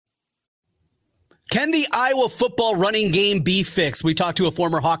Can the Iowa football running game be fixed? We talked to a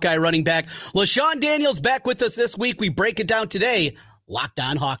former Hawkeye running back. LeShun Daniels back with us this week. We break it down today. Locked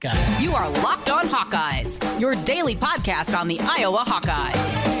on Hawkeyes. You are Locked on Hawkeyes, your daily podcast on the Iowa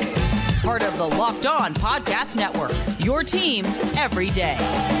Hawkeyes. Part of the Locked On Podcast Network, your team every day.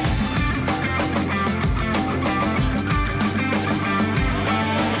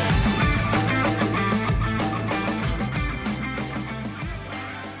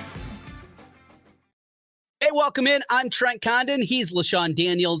 Welcome in. I'm Trent Condon. He's LeShun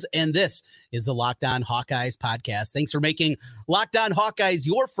Daniels, and this is the Locked On Hawkeyes podcast. Thanks for making Locked On Hawkeyes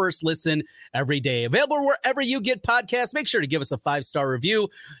your first listen every day. Available wherever you get podcasts. Make sure to give us a 5-star review.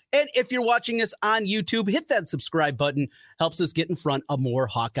 And if you're watching us on YouTube, hit that subscribe button. Helps us get in front of more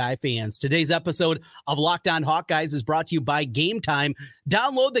Hawkeye fans. Today's episode of Locked On Hawkeyes is brought to you by Game Time.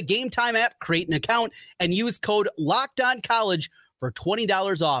 Download the Game Time app, create an account, and use code LOCKEDONCollege for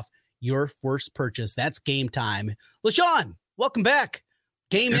 $20 off your first purchase. That's Game Time. LeShun, welcome back.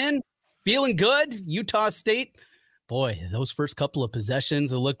 Game in, feeling good. Utah State. Boy, those first couple of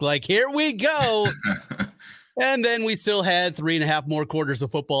possessions, it looked like, here we go. And then we still had 3.5 more quarters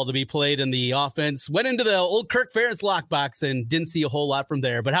of football to be played, and the offense went into the old Kirk Ferentz lockbox and didn't see a whole lot from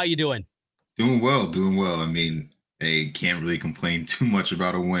there. But how you doing? Doing well. I mean, can't really complain too much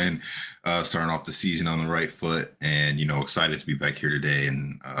about a win, starting off the season on the right foot, and, excited to be back here today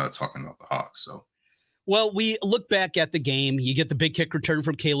and talking about the Hawks. So, well, we look back at the game. You get the big kick return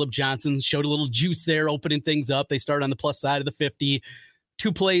from Caleb Johnson, showed a little juice there, opening things up. They start on the plus side of the 50.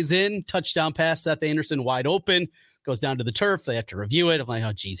 2 plays in, touchdown pass, Seth Anderson wide open, goes down to the turf. They have to review it. I'm like,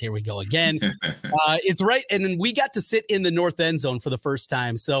 oh, geez, here we go again. It's right. And then we got to sit in the north end zone for the first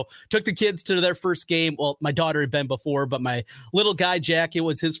time. So took the kids to their first game. Well, my daughter had been before, but my little guy, Jack, it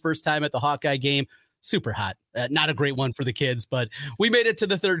was his first time at the Hawkeye game. Super hot. Not a great one for the kids, but we made it to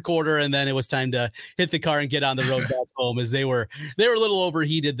the third quarter, and then it was time to hit the car and get on the road back home, as they were a little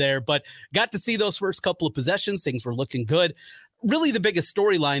overheated there, but got to see those first couple of possessions. Things were looking good. Really, the biggest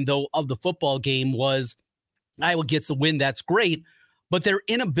storyline, though, of the football game was Iowa gets a win. That's great, but their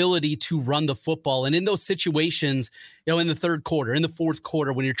inability to run the football. And in those situations, in the third quarter, in the fourth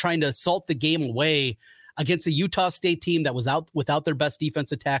quarter, when you're trying to salt the game away against a Utah State team that was out without their best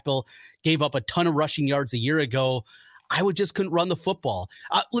defensive tackle, gave up a ton of rushing yards a year ago, Iowa just couldn't run the football.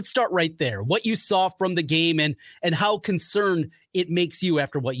 Let's start right there. What you saw from the game and how concerned it makes you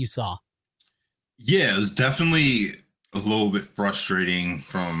after what you saw. Yeah, it was definitely a little bit frustrating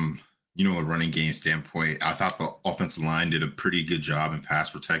from, a running game standpoint. I thought the offensive line did a pretty good job in pass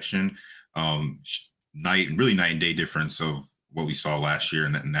protection. Night and day difference of what we saw last year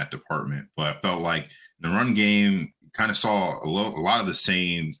in that department. But I felt like in the run game, kind of saw a lot of the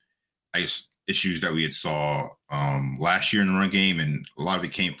same issues that we had saw last year in the run game, and a lot of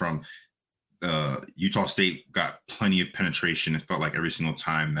it came from Utah State got plenty of penetration. It felt like every single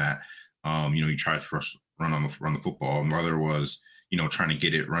time that you tried to run the football, and whether it was trying to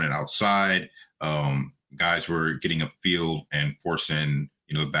get it, run it outside. Guys were getting upfield and forcing,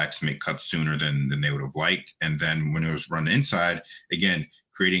 the backs to make cuts sooner than they would have liked. And then when it was run inside, again,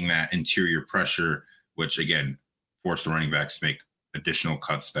 creating that interior pressure, which again, forced the running backs to make additional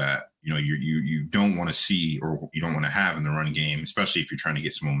cuts that, you don't want to see or you don't want to have in the run game, especially if you're trying to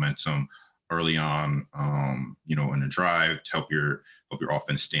get some momentum early on, in a drive to help your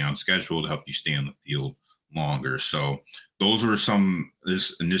offense stay on schedule, to help you stay on the field longer. So those were some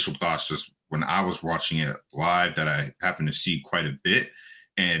initial thoughts just when I was watching it live that I happened to see quite a bit.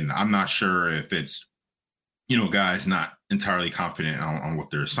 And I'm not sure if it's, guys not entirely confident on what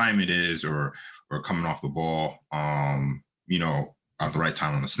their assignment is or coming off the ball, at the right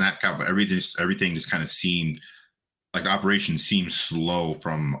time on the snap count, but everything just kind of seemed like the operation seemed slow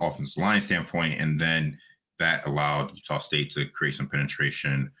from offensive line standpoint. And then that allowed Utah State to create some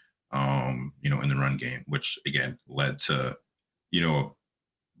penetration, in the run game, which again led to,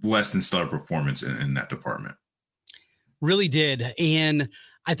 less than stellar performance in that department. Really did. And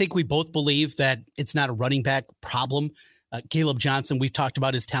I think we both believe that it's not a running back problem. Caleb Johnson, we've talked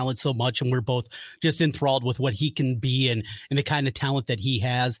about his talent so much, and we're both just enthralled with what he can be and the kind of talent that he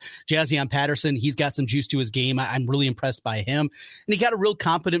has. Jazion Patterson, he's got some juice to his game. I'm really impressed by him. And he got a real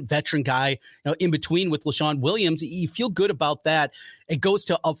competent veteran guy, in between with LaShawn Williams. You feel good about that. It goes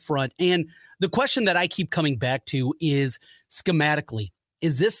to up front. And the question that I keep coming back to is schematically,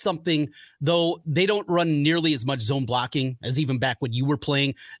 Is this something, though they don't run nearly as much zone blocking as even back when you were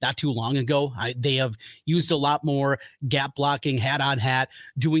playing not too long ago? They have used a lot more gap blocking, hat on hat,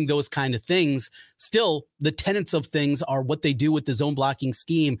 doing those kind of things. Still, the tenets of things are what they do with the zone blocking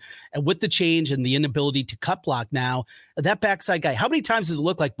scheme. And with the change and the inability to cut block now, that backside guy, how many times does it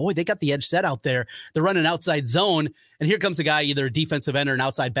look like, boy, they got the edge set out there. They're running outside zone. And here comes a guy, either a defensive end or an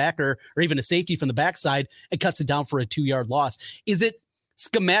outside backer, or even a safety from the backside, and cuts it down for a 2-yard loss. Is it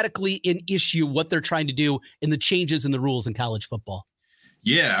schematically an issue what they're trying to do in the changes in the rules in college football?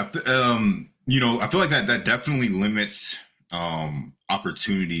 Yeah. I feel like that definitely limits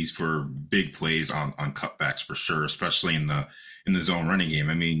opportunities for big plays on cutbacks for sure, especially in the zone running game.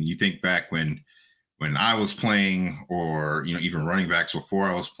 I mean, you think back when I was playing, or, even running backs before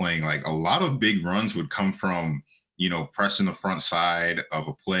I was playing, like a lot of big runs would come from, pressing the front side of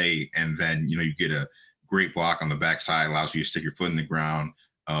a play. And then, you get a great block on the backside, allows you to stick your foot in the ground,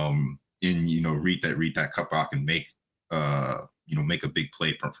 and, read that cut block and make a big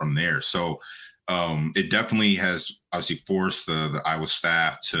play from there. So it definitely has obviously forced the Iowa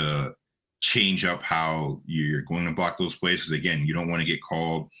staff to change up how you're going to block those plays. Because again, you don't want to get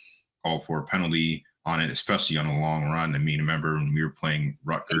called for a penalty on it, especially on a long run. I mean, remember when we were playing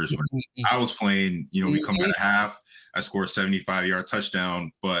Rutgers, when I was playing, we come out of half, I score a 75-yard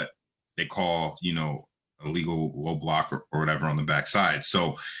touchdown, but they call, illegal low block or whatever on the backside.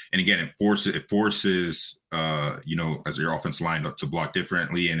 So, and again, it forces as your offense lined up to block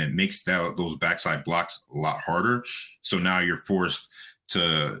differently, and it makes those backside blocks a lot harder. So now you're forced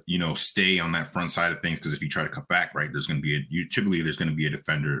to, stay on that front side of things, because if you try to cut back, right, there's going to be a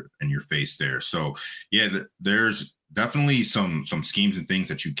defender in your face there. So yeah, there's definitely some schemes and things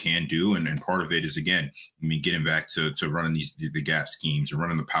that you can do. And part of it is, again, getting back to running the gap schemes and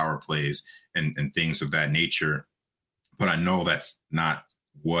running the power plays and things of that nature. But I know that's not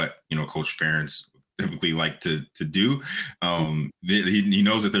what, Coach Ferentz typically like to do. He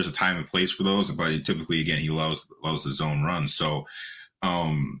knows that there's a time and place for those, but typically, again, he loves the zone run. So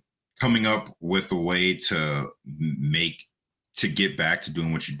coming up with a way to get back to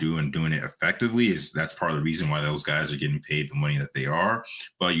doing what you do and doing it effectively that's part of the reason why those guys are getting paid the money that they are.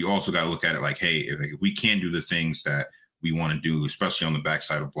 But you also got to look at it like, hey, if we can't do the things that we want to do, especially on the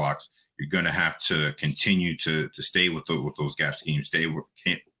backside of blocks, you're going to have to continue to stay with those gap schemes,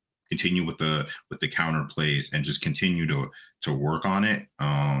 continue with the counter plays, and just continue to work on it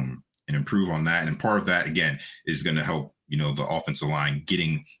and improve on that. And part of that, again, is going to help, the offensive line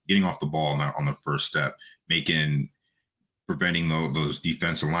getting off the ball on the first step, preventing those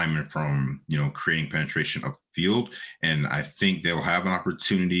defensive linemen from, creating penetration up the field. And I think they'll have an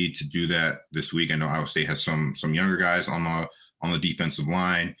opportunity to do that this week. I know Iowa State has some younger guys on the defensive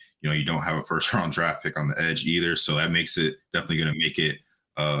line. You don't have a first round draft pick on the edge either. So that makes it definitely going to make it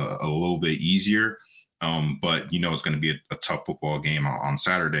a little bit easier. But it's going to be a tough football game on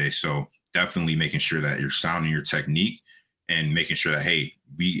Saturday. So definitely making sure that you're sounding your technique and making sure that, hey,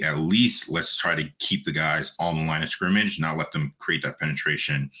 we at least let's try to keep the guys on the line of scrimmage, not let them create that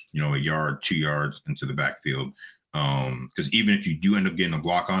penetration, a yard, 2 yards into the backfield. Because even if you do end up getting a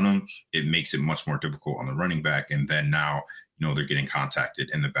block on them, it makes it much more difficult on the running back. And then now, they're getting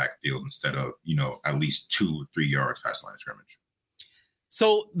contacted in the backfield instead of, at least 2 or 3 yards past the line of scrimmage.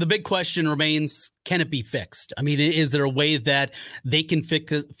 So the big question remains, can it be fixed? I mean, is there a way that they can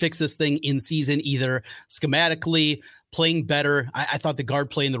fix this thing in season, either schematically, playing better? I thought the guard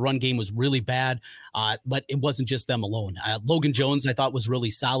play in the run game was really bad, but it wasn't just them alone. Logan Jones, I thought, was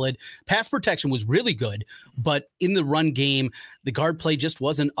really solid. Pass protection was really good, but in the run game, the guard play just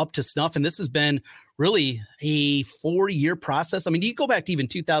wasn't up to snuff. And this has been really a 4-year process. I mean, you go back to even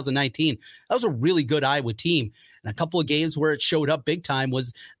 2019, that was a really good Iowa team. And a couple of games where it showed up big time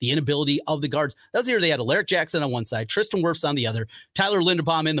was the inability of the guards. That was the year they had Alaric Jackson on one side, Tristan Wirfs on the other, Tyler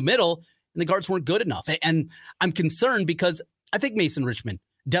Linderbaum in the middle, and the guards weren't good enough. And I'm concerned because I think Mason Richmond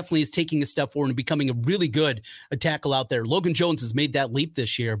definitely is taking a step forward and becoming a really good tackle out there. Logan Jones has made that leap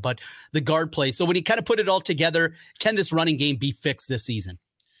this year, but the guard play. So when you kind of put it all together, can this running game be fixed this season?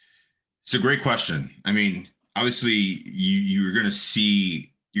 It's a great question. I mean, obviously you're going to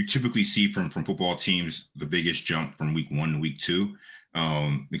see, you typically see from football teams the biggest jump from week 1 to week 2,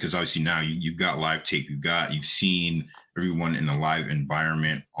 because obviously now you've got live tape, you've seen everyone in a live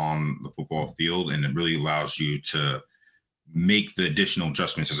environment on the football field, and it really allows you to make the additional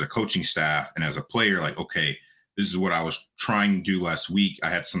adjustments as a coaching staff and as a player. Like, okay, this is what I was trying to do last week. I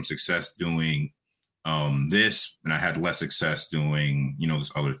had some success doing this, and I had less success doing,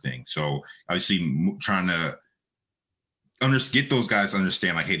 this other thing. So obviously trying to get those guys to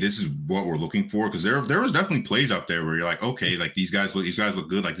understand, like, hey, this is what we're looking for. Because there was definitely plays out there where you're like, okay, like these guys look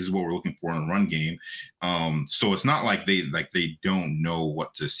good. Like, this is what we're looking for in a run game. So it's not like they don't know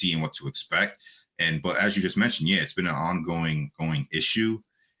what to see and what to expect. But as you just mentioned, yeah, it's been an ongoing issue.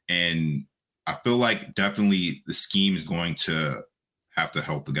 And I feel like definitely the scheme is going to have to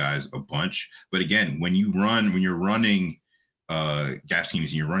help the guys a bunch. But again, when you're running gap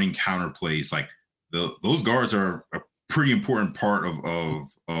schemes and you're running counter plays, like those guards are a pretty important part of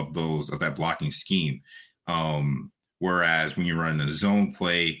that blocking scheme. Whereas when you're running a zone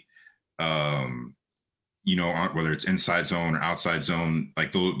play, whether it's inside zone or outside zone,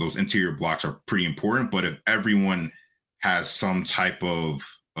 like those interior blocks are pretty important. But if everyone has some type of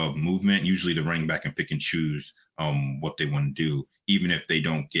movement, usually the running back can pick and choose what they want to do, even if they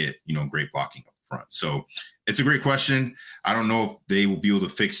don't get, great blocking up front. So it's a great question. I don't know if they will be able to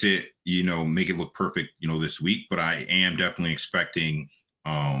fix it, make it look perfect, this week, but I am definitely expecting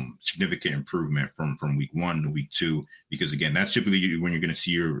significant improvement from week 1 to week 2, because again, that's typically when you're going to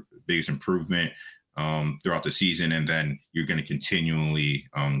see your biggest improvement throughout the season. And then you're going to continually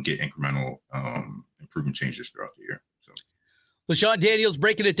get incremental improvement changes throughout the year. LeShun Daniels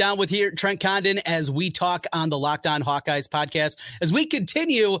breaking it down with here, Trent Condon, as we talk on the Locked On Hawkeyes podcast. As we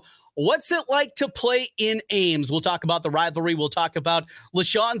continue, what's it like to play in Ames? We'll talk about the rivalry. We'll talk about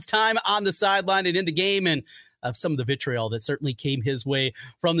LeShun's time on the sideline and in the game, and some of the vitriol that certainly came his way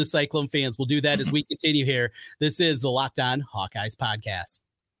from the Cyclone fans. We'll do that as we continue here. This is the Locked On Hawkeyes podcast.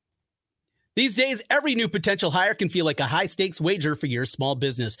 These days, every new potential hire can feel like a high-stakes wager for your small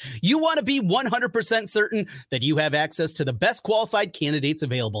business. You want to be 100% certain that you have access to the best qualified candidates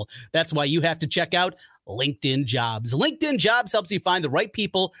available. That's why you have to check out LinkedIn Jobs. LinkedIn Jobs helps you find the right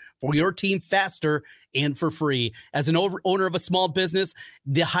people for your team faster and for free. As an owner of a small business,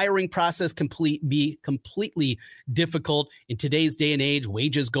 the hiring process can be completely difficult in today's day and age,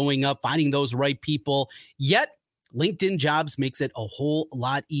 wages going up, finding those right people. Yet, LinkedIn Jobs makes it a whole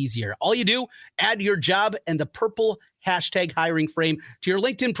lot easier. All you do, add your job and the purple hashtag hiring frame to your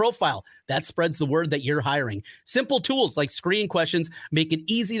LinkedIn profile. That spreads the word that you're hiring. Simple tools like screening questions make it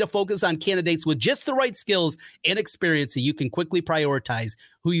easy to focus on candidates with just the right skills and experience so you can quickly prioritize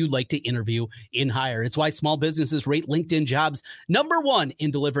who you'd like to interview and hire. It's why small businesses rate LinkedIn Jobs #1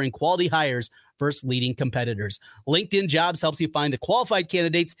 in delivering quality hires versus leading competitors. LinkedIn Jobs helps you find the qualified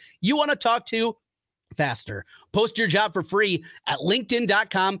candidates you want to talk to faster. Post your job for free at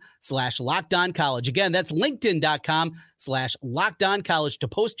linkedin.com/lockedoncollege. Again, that's linkedin.com/lockedoncollege to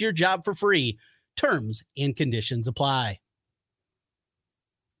post your job for free. Terms and conditions apply.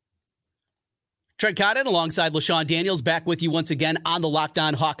 Trent Condon alongside LeShun Daniels back with you once again on the Locked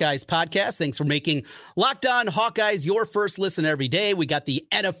On Hawkeyes podcast. Thanks for making Locked On Hawkeyes your first listen every day. We got the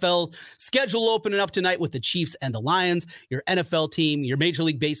NFL schedule opening up tonight with the Chiefs and the Lions, your NFL team, your Major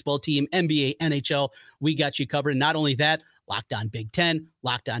League Baseball team, NBA, NHL. We got you covered. Not only that, Locked On Big Ten,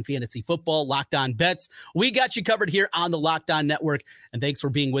 Locked On Fantasy Football, Locked On Bets. We got you covered here on the Locked On Network. And thanks for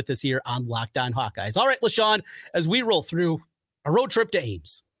being with us here on Locked On Hawkeyes. All right, LeShun, as we roll through a road trip to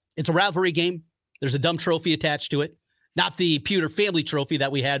Ames, it's a rivalry game. There's a dumb trophy attached to it. Not the pewter family trophy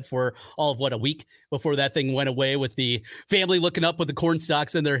that we had for all of, a week before that thing went away with the family looking up with the corn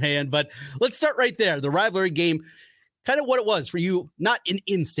stalks in their hand. But let's start right there. The rivalry game, kind of what it was for you, not an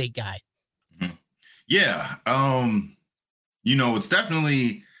in-state guy. Mm-hmm. Yeah. It's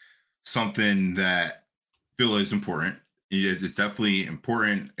definitely something that I feel is important. It's definitely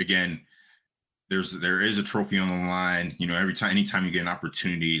important. Again, there is a trophy on the line, anytime you get an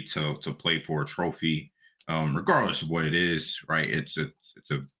opportunity to play for a trophy, regardless of what it is, right? It's a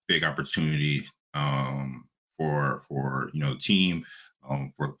big opportunity for the team,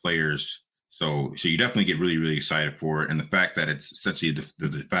 for the players. So you definitely get really, really excited for it. And the fact that it's essentially the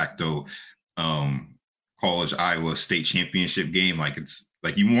de facto college Iowa state championship game, like it's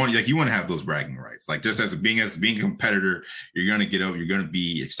like you want to have those bragging rights. Like just as being a competitor, you're going to get up, you're going to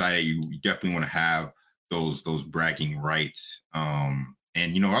be excited. You definitely want to have those bragging rights.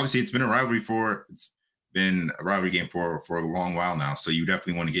 Obviously it's been a rivalry game for a long while now. So you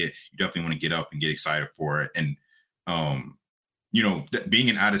definitely want to get up and get excited for it. And being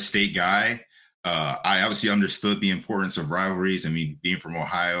an out-of-state guy, I obviously understood the importance of rivalries. I mean, being from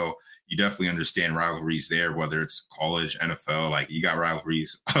Ohio, you definitely understand rivalries there, whether it's college, NFL, like you got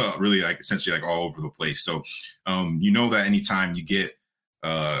rivalries really like essentially like all over the place. So, that anytime you get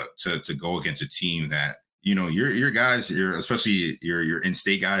to go against a team that, your guys, especially your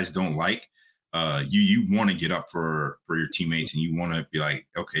in-state guys don't like, you want to get up for your teammates and you want to be like,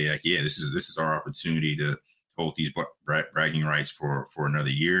 okay, like, yeah, this is our opportunity to hold these bragging rights for another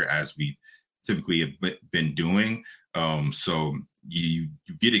year, as we typically have been doing. So you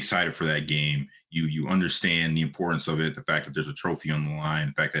get excited for that game. You understand the importance of it, the fact that there's a trophy on the line,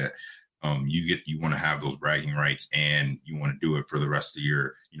 the fact that you want to have those bragging rights, and you want to do it for the rest of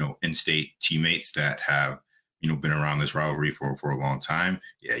your in-state teammates that have been around this rivalry for a long time.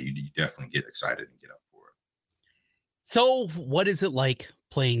 Yeah, you definitely get excited and get up for it. So what is it like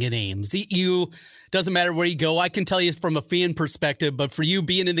playing in Ames? You doesn't matter where you go. I can tell you from a fan perspective, but for you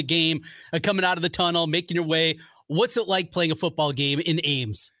being in the game, coming out of the tunnel, making your way, what's it like playing a football game in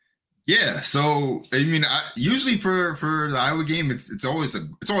Ames? Yeah, so I mean, usually for the Iowa game, it's always a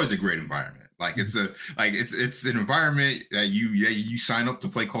great environment. Like it's an environment that you sign up to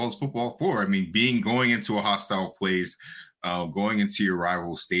play college football for. I mean, going into a hostile place, going into your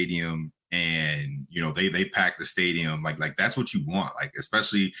rival stadium, and they pack the stadium, like that's what you want. Like,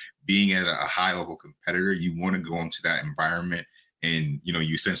 especially being at a high level competitor, you want to go into that environment, and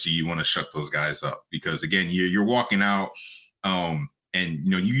you essentially you want to shut those guys up, because again, you're walking out. And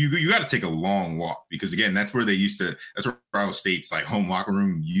you got to take a long walk, because again, that's where Iowa State's like home locker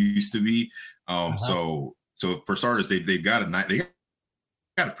room used to be. So for starters, they've got a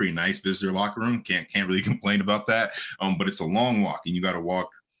pretty nice visitor locker room. Can't really complain about that. But it's a long walk, and you got to walk,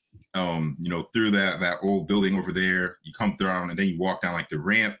 through that old building over there. You come down, and then you walk down like the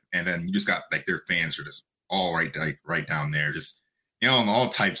ramp, and then you just got like their fans are just all right down there, just all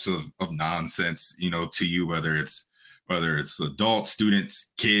types of nonsense, to you, whether it's adults,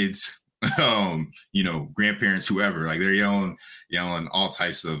 students, kids, grandparents, whoever. Like, they're yelling all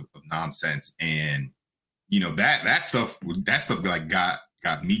types of nonsense. And that stuff like got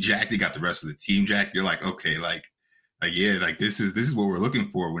me jacked. It got the rest of the team jacked. You're like, okay, yeah, like this is what we're looking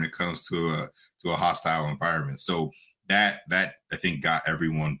for when it comes to a hostile environment. So that I think got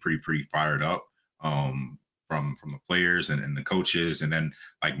everyone pretty fired up, from the players and the coaches. And then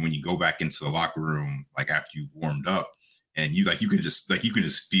like when you go back into the locker room, like after you warmed up, and you can just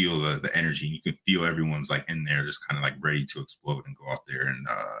feel the energy, and you can feel everyone's like in there just kind of like ready to explode and go out there and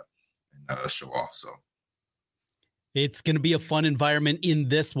show off. So it's going to be a fun environment in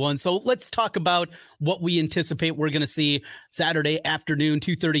this one. So let's talk about what we anticipate we're going to see Saturday afternoon,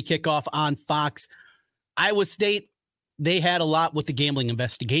 2:30 kickoff on Fox. Iowa State, they had a lot with the gambling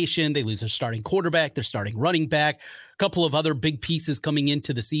investigation. They lose their starting quarterback, their starting running back, a couple of other big pieces coming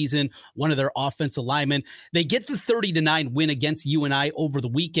into the season, one of their offensive linemen. They get the 30-9 win against UNI over the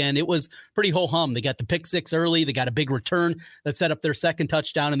weekend. It was pretty ho-hum. They got the pick six early. They got a big return that set up their second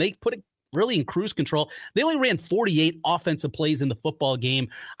touchdown, and they put it really in cruise control. They only ran 48 offensive plays in the football game.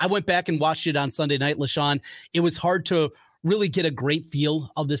 I went back and watched it on Sunday night, LeShun. It was hard to really get a great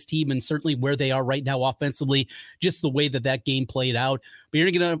feel of this team, and certainly where they are right now offensively, just the way that game played out.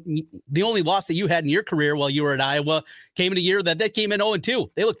 But the only loss that you had in your career while you were at Iowa came in a year that came in 0-2.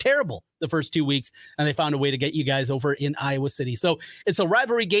 They looked terrible the first 2 weeks, and they found a way to get you guys over in Iowa City. So it's a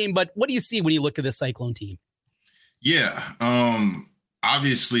rivalry game, but what do you see when you look at this Cyclone team? Yeah.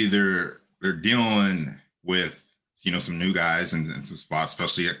 Obviously they're dealing with, some new guys and some spots,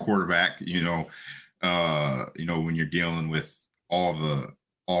 especially at quarterback, when you're dealing with all the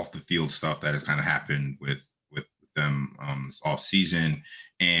off the field stuff that has kind of happened with them this off season.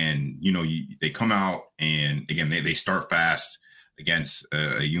 And, they come out, and again, they start fast against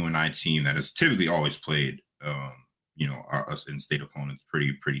a UNI team that has typically always played, us in-state opponents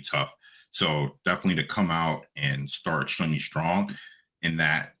pretty tough. So definitely to come out and start extremely strong in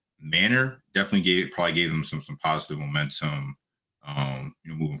that manner probably gave them some positive momentum,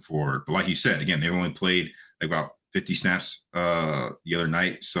 moving forward. But like you said, again, they've only played like about 50 snaps the other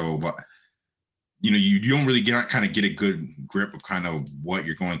night. So, you don't really get a good grip of kind of what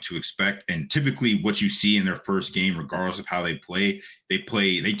you're going to expect. And typically what you see in their first game, regardless of how they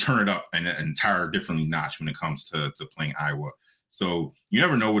turn it up an entire differently notch when it comes to playing Iowa. So you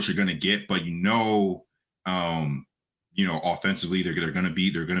never know what you're going to get, but offensively, they're going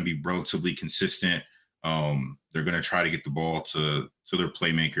to be relatively consistent. They're going to try to get the ball to their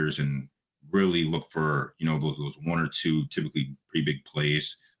playmakers and really look for, those one or two typically pretty big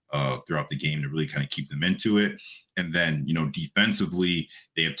plays throughout the game to really kind of keep them into it. And then, defensively,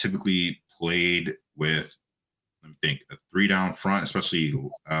 they have typically played with, let me think, a 3-down front, especially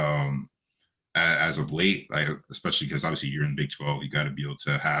as of late, especially because obviously you're in Big 12, you got to be able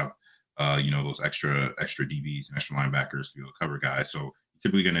to have those extra DBs and extra linebackers to be able to cover guys. So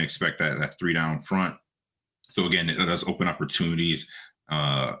typically going to expect that 3-down front. So again, it does open opportunities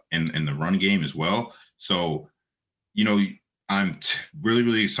in the run game as well. So, I'm really,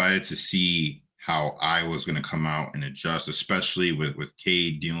 really excited to see how Iowa's going to come out and adjust, especially with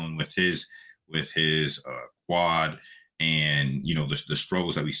Cade dealing with his quad and, the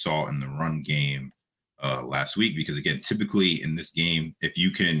struggles that we saw in the run game last week, because again, typically in this game, if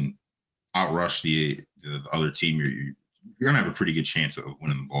you can outrush the other team, you're gonna have a pretty good chance of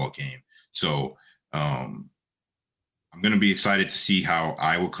winning the ball game. So I'm gonna be excited to see how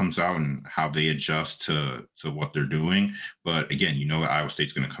Iowa comes out and how they adjust to what they're doing. But again, that Iowa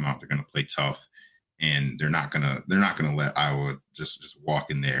State's gonna come out, they're gonna play tough, and they're not gonna let Iowa just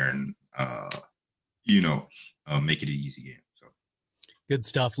walk in there and make it an easy game. Good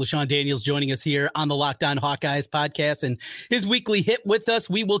stuff. LeShun Daniels joining us here on the Locked On Hawkeyes podcast and his weekly hit with us.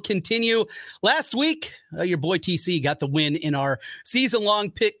 We will continue. Last week, your boy TC got the win in our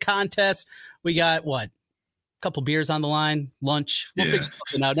season-long pick contest. We got, a couple beers on the line, lunch. We'll figure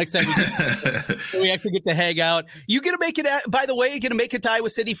something out. Next time we actually get to hang out. You going to make it, by the way, you going to make it to Iowa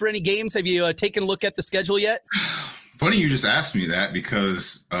City for any games? Have you taken a look at the schedule yet? Funny you just asked me that,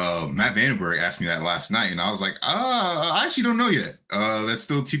 because Matt Vandenberg asked me that last night, and I was like, I actually don't know yet. That's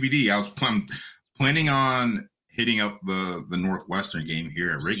still TBD. I was planning on hitting up the Northwestern game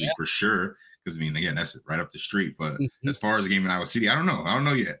here at Wrigley for sure, because again, that's right up the street. But as far as the game in Iowa City, I don't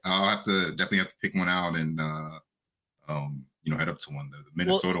know yet. I'll definitely have to pick one out and head up to one. The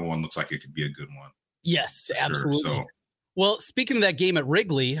Minnesota one looks like it could be a good one. Yes, absolutely. Sure, so. Well, speaking of that game at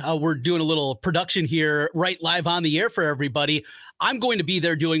Wrigley, we're doing a little production here right live on the air for everybody. I'm going to be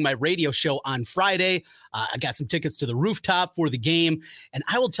there doing my radio show on Friday. I got some tickets to the rooftop for the game. And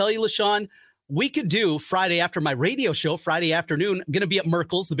I will tell you, LeShun, we could do Friday after my radio show, Friday afternoon. I'm going to be at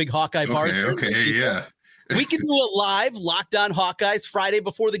Merkel's, the big Hawkeye bar. Okay, yeah. We could do a live Locked On Hawkeyes Friday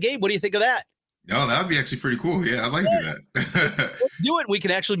before the game. What do you think of that? No, that would be actually pretty cool. Yeah, I'd like to do that. Let's do it. We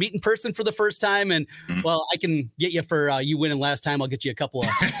can actually meet in person for the first time. And, I can get you for you winning last time. I'll get you a couple of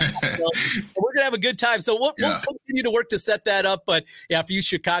we're going to have a good time. So we'll continue to work to set that up. But, for you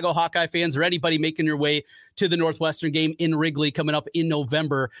Chicago Hawkeye fans or anybody making your way to the Northwestern game in Wrigley coming up in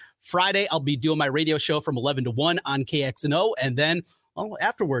November, Friday, I'll be doing my radio show from 11 to 1 on KXNO. And then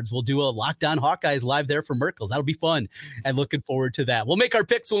afterwards, we'll do a Locked On Hawkeyes live there from Merkel's. That'll be fun, and looking forward to that. We'll make our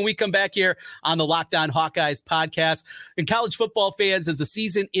picks when we come back here on the Locked On Hawkeyes podcast. And college football fans, as the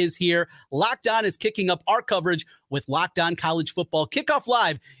season is here, Locked On is kicking up our coverage with Locked On College Football Kickoff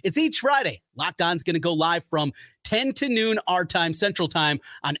Live. It's each Friday. Locked On's going to go live from 10 to noon our time, Central Time,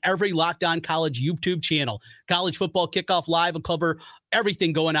 on every Locked On College YouTube channel. College Football Kickoff Live will cover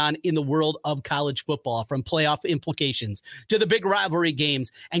everything going on in the world of college football, from playoff implications to the big rivalry games,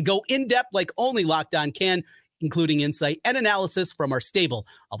 and go in-depth like only Locked On can, including insight and analysis from our stable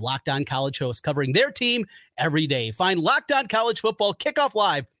of Locked On College hosts covering their team every day. Find Locked On College Football Kickoff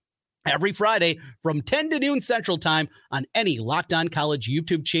Live every Friday from 10 to noon Central Time on any Locked On College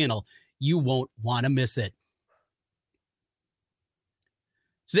YouTube channel. You won't want to miss it.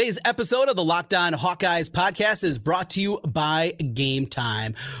 Today's episode of the Locked On Hawkeyes podcast is brought to you by Game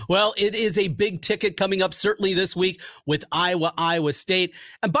Time. Well, it is a big ticket coming up certainly this week with Iowa State.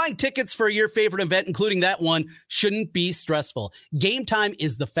 And buying tickets for your favorite event, including that one, shouldn't be stressful. Game Time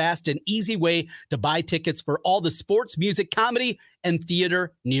is the fast and easy way to buy tickets for all the sports, music, comedy, and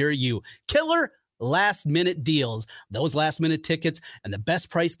theater near you. Killer last-minute deals, those last-minute tickets, and the best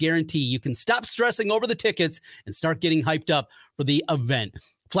price guarantee. You can stop stressing over the tickets and start getting hyped up for the event.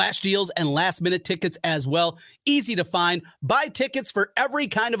 Flash deals and last-minute tickets as well. Easy to find. Buy tickets for every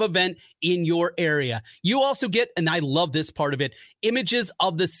kind of event in your area. You also get, and I love this part of it, images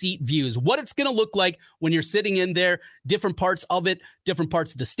of the seat views. What it's going to look like when you're sitting in there, different parts of it, different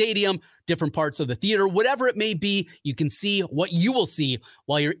parts of the stadium, different parts of the theater, whatever it may be, you can see what you will see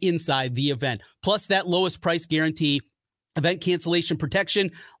while you're inside the event. Plus that lowest price guarantee, event cancellation protection,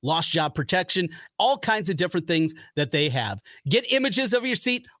 lost job protection, all kinds of different things that they have. Get images of your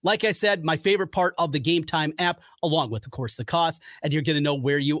seat. Like I said, my favorite part of the Game Time app, along with, of course, the cost, and you're going to know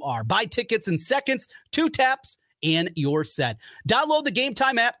where you are. Buy tickets in seconds, 2 taps, and you're set. Download the Game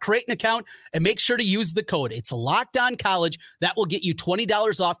Time app, create an account, and make sure to use the code. It's Locked On College. That will get you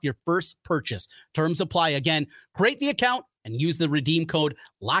 $20 off your first purchase. Terms apply. Again, create the account and use the redeem code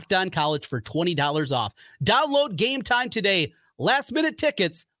Locked On College for $20 off. Download Game Time today. Last minute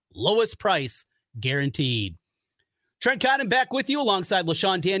tickets, lowest price guaranteed. Trent Condon back with you alongside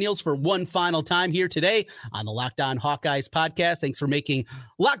LeShun Daniels for one final time here today on the Locked On Hawkeyes podcast. Thanks for making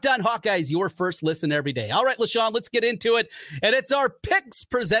Locked On Hawkeyes your first listen every day. All right, LeShun, let's get into it. And it's our picks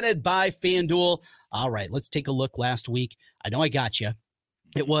presented by FanDuel. All right, let's take a look last week. I know I got you.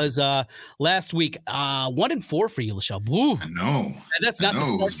 It was last week, 1-4 for you, LeShun. Woo. I know. And that's not the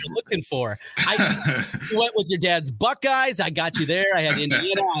start you're looking for. You went with your dad's Buckeyes. I got you there. I had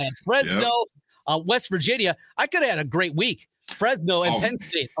Indiana. I had Fresno, West Virginia. I could have had a great week. Fresno and Penn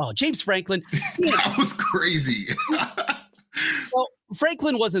State. Oh, James Franklin. That was crazy. Well,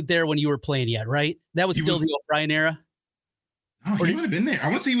 Franklin wasn't there when you were playing yet, right? That was still the O'Brien era. Oh, he might have been there. I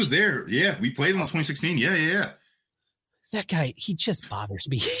want to say he was there. Yeah, we played him in 2016. Yeah. That guy, he just bothers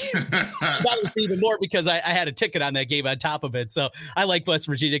me. Bothers me even more because I had a ticket on that game on top of it. So I like West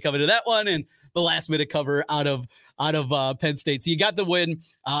Virginia coming to that one and the last minute cover out of Penn State. So you got the win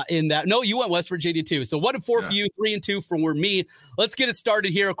in that. No, you went West Virginia too. So 1-4 for you, 3-2 for me. Let's get it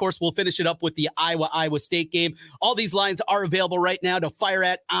started here. Of course, we'll finish it up with the Iowa State game. All these lines are available right now to fire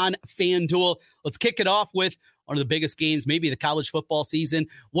at on FanDuel. Let's kick it off with one of the biggest games, maybe the college football season.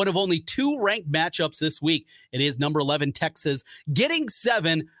 One of only 2 ranked matchups this week. It is number 11 Texas getting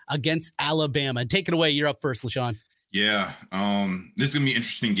 7 against Alabama. Take it away. You're up first, LeShun. Yeah, this is gonna be an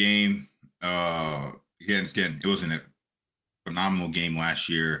interesting game. Again, it wasn't a phenomenal game last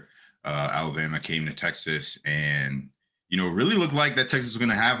year. Alabama came to Texas and, really looked like that Texas was going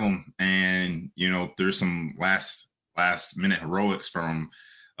to have them. And, there's some last minute heroics from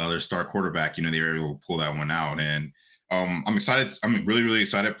their star quarterback. They were able to pull that one out. And I'm excited. I'm really, really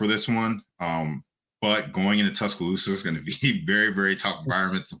excited for this one. But going into Tuscaloosa is going to be very, very tough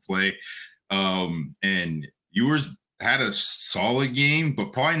environment to play. And Ewers had a solid game,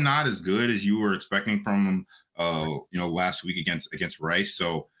 but probably not as good as you were expecting from him, last week against Rice.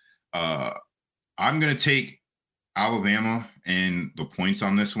 So I'm going to take Alabama and the points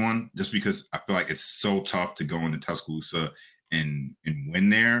on this one, just because I feel like it's so tough to go into Tuscaloosa and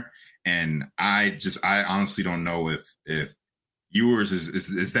win there. And I honestly don't know if Ewers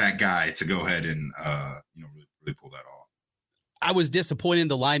is that guy to go ahead and really pull that off. I was disappointed in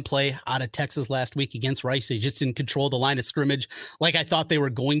the line play out of Texas last week against Rice. They just didn't control the line of scrimmage like I thought they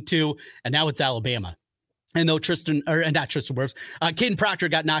were going to. And now it's Alabama. And though Caden Proctor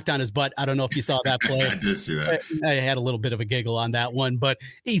got knocked on his butt. I don't know if you saw that play. I did see that. I had a little bit of a giggle on that one, but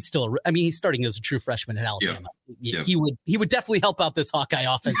he's still, he's starting as a true freshman at Alabama. Yeah. He would definitely help out this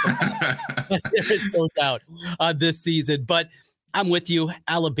Hawkeye offense. There is no doubt this season, but I'm with you,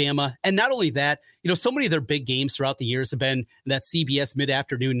 Alabama. And not only that, so many of their big games throughout the years have been that CBS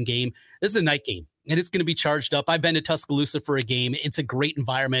mid-afternoon game. This is a night game, and it's going to be charged up. I've been to Tuscaloosa for a game. It's a great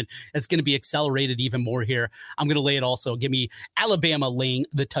environment. It's going to be accelerated even more here. I'm going to lay it also. Give me Alabama laying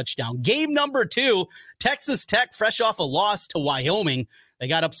the touchdown. Game number 2, Texas Tech, fresh off a loss to Wyoming. They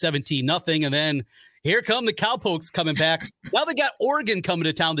got up 17-0, and then here come the Cowpokes coming back. Now they got Oregon coming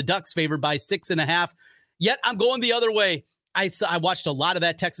to town. The Ducks favored by 6.5. Yet I'm going the other way. I watched a lot of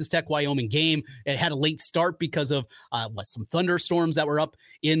that Texas Tech Wyoming game. It had a late start because of some thunderstorms that were up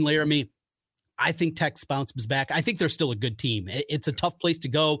in Laramie. I think Tech's bounces back. I think they're still a good team. It's a tough place to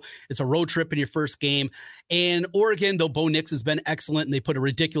go. It's a road trip in your first game. And Oregon, though Bo Nix has been excellent and they put a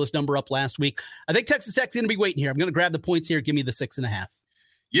ridiculous number up last week, I think Texas Tech's going to be waiting here. I'm going to grab the points here. Give me the 6.5.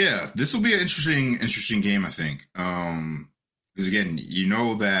 Yeah, this will be an interesting game, I think. Because again,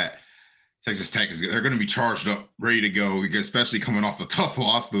 that Texas Tech they're going to be charged up, ready to go, because especially coming off a tough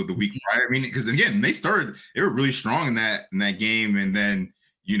loss the week prior. Because again, they were really strong in that game, and then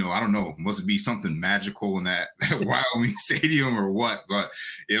I don't know, must be something magical in that Wyoming stadium or what, but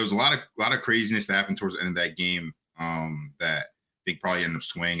it was a lot of craziness that happened towards the end of that game that I think probably ended up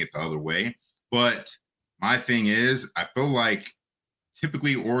swaying it the other way. But my thing is, I feel like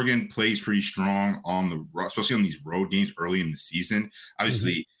typically Oregon plays pretty strong especially on these road games early in the season.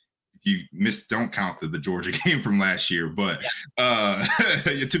 Obviously. If you don't count the Georgia game from last year, but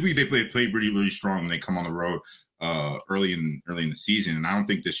typically they play really, really strong when they come on the road early in the season. And I don't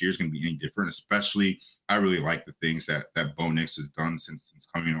think this year's going to be any different, especially I really like the things that Bo Nix has done since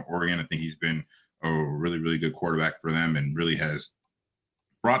coming to Oregon. I think he's been a really, really good quarterback for them and really has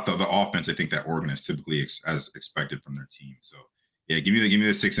brought the offense I think that Oregon is typically as expected from their team. So, yeah, give me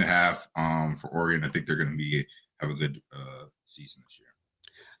the 6.5 for Oregon. I think they're going to have a good season this year.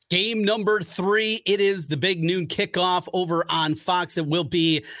 Game number 3, it is the big noon kickoff over on Fox. It will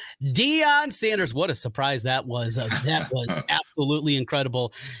be Deion Sanders. What a surprise that was. That was absolutely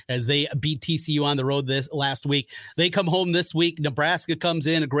incredible as they beat TCU on the road this last week. They come home this week. Nebraska comes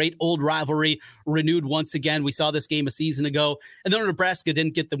in, a great old rivalry renewed once again. We saw this game a season ago, and then Nebraska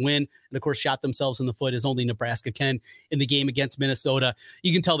didn't get the win and, of course, shot themselves in the foot as only Nebraska can in the game against Minnesota.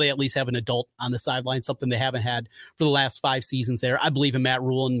 You can tell they at least have an adult on the sideline, something they haven't had for the last 5 seasons there. I believe in Matt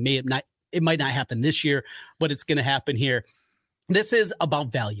Rule, and it might not happen this year, but it's going to happen here. This is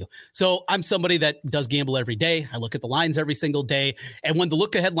about value. So I'm somebody that does gamble every day. I look at the lines every single day. And when the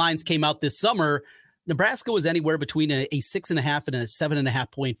look-ahead lines came out this summer, Nebraska was anywhere between a 6.5 and a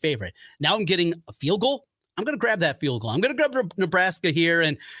 7.5 point favorite. Now I'm getting a field goal. I'm going to grab that field goal. I'm going to grab Nebraska here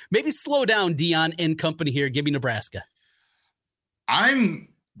and maybe slow down Deion and company here. Give me Nebraska. I'm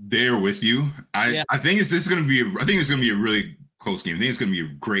there with you. I think it's going to be a really close game. I think it's going to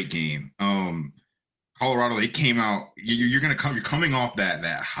be a great game. Colorado, they came out. You're coming off that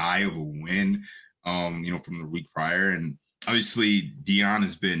high of a win, from the week prior, and obviously Dion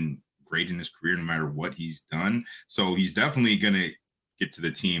has been great in his career, no matter what he's done. So he's definitely going to get to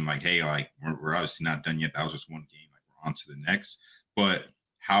the team like, hey, like we're obviously not done yet. That was just one game. Like we're on to the next. But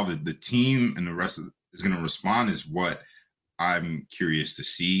how the team and the rest of is going to respond is what I'm curious to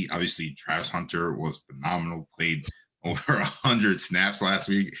see. Obviously, Travis Hunter was phenomenal, played over 100 snaps last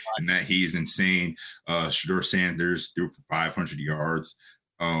week, and that he's insane. Shedeur Sanders threw for 500 yards.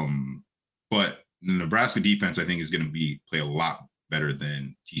 But the Nebraska defense, I think, is going to play a lot better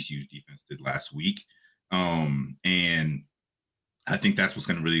than TCU's defense did last week. And I think that's what's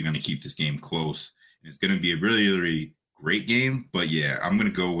really going to keep this game close. And it's going to be a really, really great game. But, yeah, I'm going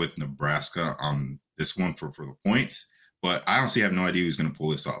to go with Nebraska on this one for the points. But I honestly have no idea who's going to pull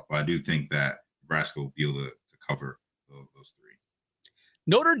this off. But I do think that Nebraska will be able to cover those three.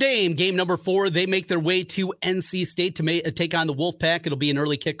 Notre Dame, game number 4, they make their way to NC State to take on the Wolfpack. It'll be an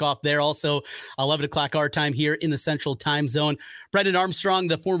early kickoff there. Also, 11 o'clock our time here in the Central Time Zone. Brendan Armstrong,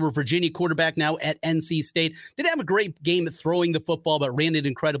 the former Virginia quarterback, now at NC State, didn't have a great game throwing the football, but ran it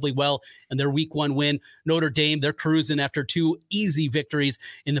incredibly well in their week 1 win. Notre Dame, they're cruising after 2 easy victories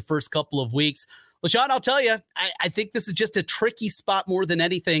in the first couple of weeks. LeShun, I'll tell you, I think this is just a tricky spot more than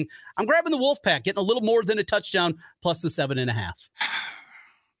anything. I'm grabbing the Wolfpack, getting a little more than a touchdown, plus the 7.5.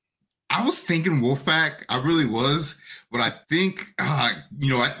 I was thinking Wolfpack. I really was. But I think, I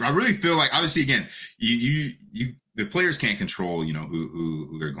really feel like, obviously, again, the players can't control,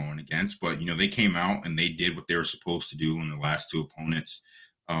 who they're going against. But, they came out and they did what they were supposed to do in the last 2 opponents.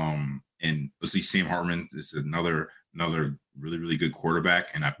 And let's see, Sam Hartman is another really, really good quarterback.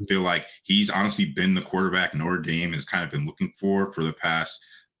 And I feel like he's honestly been the quarterback Notre Dame has kind of been looking for the past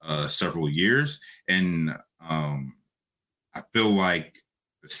several years. And I feel like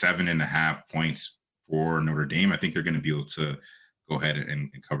the 7.5 points for Notre Dame, I think they're going to be able to go ahead and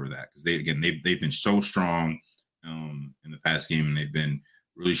cover that. Because they've been so strong in the past game, and they've been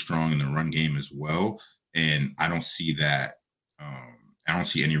really strong in the run game as well. And I don't see that. I don't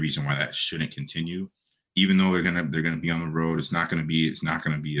see any reason why that shouldn't continue. Even though they're gonna be on the road, it's not gonna be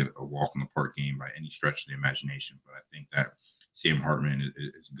a walk in the park game by any stretch of the imagination. But I think that Sam Hartman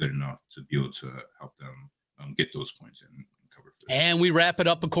is good enough to be able to help them get those points and cover. And we wrap it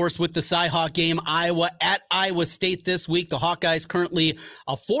up, of course, with the Cy-Hawk game, Iowa at Iowa State this week. The Hawkeyes currently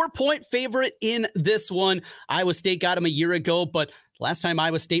a 4-point favorite in this one. Iowa State got them a year ago, but last time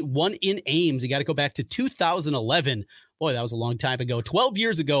Iowa State won in Ames, you got to go back to 2011. Boy, that was a long time ago. 12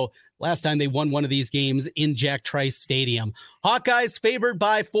 years ago, last time they won one of these games in Jack Trice Stadium. Hawkeyes favored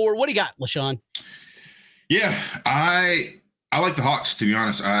by 4. What do you got, LeShun? Yeah, I like the Hawks, to be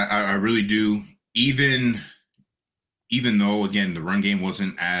honest. I really do. Even though, again, the run game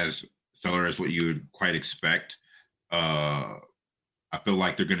wasn't as stellar as what you would quite expect, I feel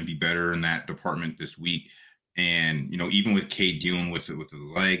like they're going to be better in that department this week. And, even with Cade dealing with the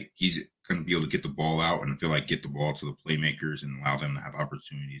leg, he's going to be able to get the ball out and get the ball to the playmakers and allow them to have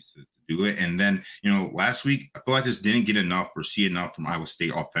opportunities to do it. And then, last week, I feel like this didn't get enough or see enough from Iowa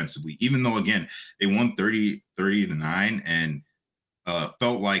State offensively, even though, again, they won 30-9 and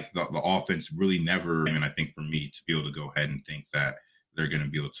felt like the offense really never. And I think for me to be able to go ahead and think that they're going to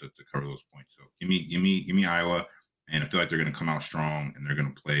be able to cover those points. So give me Iowa, and I feel like they're going to come out strong and they're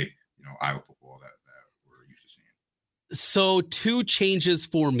going to play, Iowa football that we're used to seeing. So 2 changes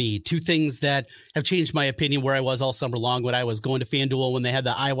for me, 2 things that have changed my opinion where I was all summer long when I was going to FanDuel when they had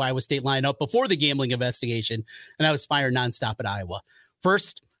the Iowa State lineup before the gambling investigation, and I was fired nonstop at Iowa.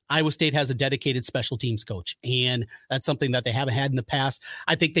 First, Iowa State has a dedicated special teams coach, and that's something that they haven't had in the past.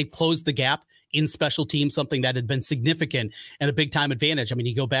 I think they've closed the gap in special teams, something that had been significant and a big-time advantage. I mean,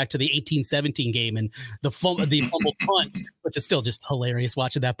 you go back to the 18-17 game and the fumbled punt, which is still just hilarious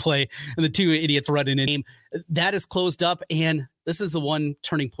watching that play, and the 2 idiots running in game. That is closed up, and this is the one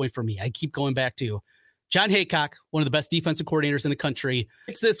turning point for me. I keep going back to John Haycock, one of the best defensive coordinators in the country.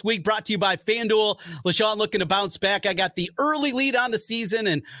 This week brought to you by FanDuel. LeShun looking to bounce back. I got the early lead on the season,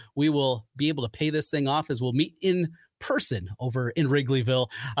 and we will be able to pay this thing off as we'll meet in person over in Wrigleyville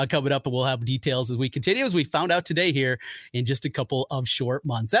coming up, and we'll have details as we continue, as we found out today here in just a couple of short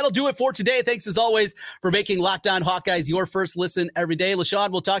months. That'll do it for today. Thanks as always for making Locked On Hawkeyes your first listen every day.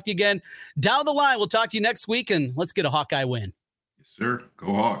 LeShun, we'll talk to you again down the line. We'll talk to you next week, and let's get a Hawkeye win. Yes, sir.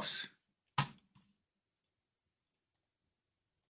 Go Hawks.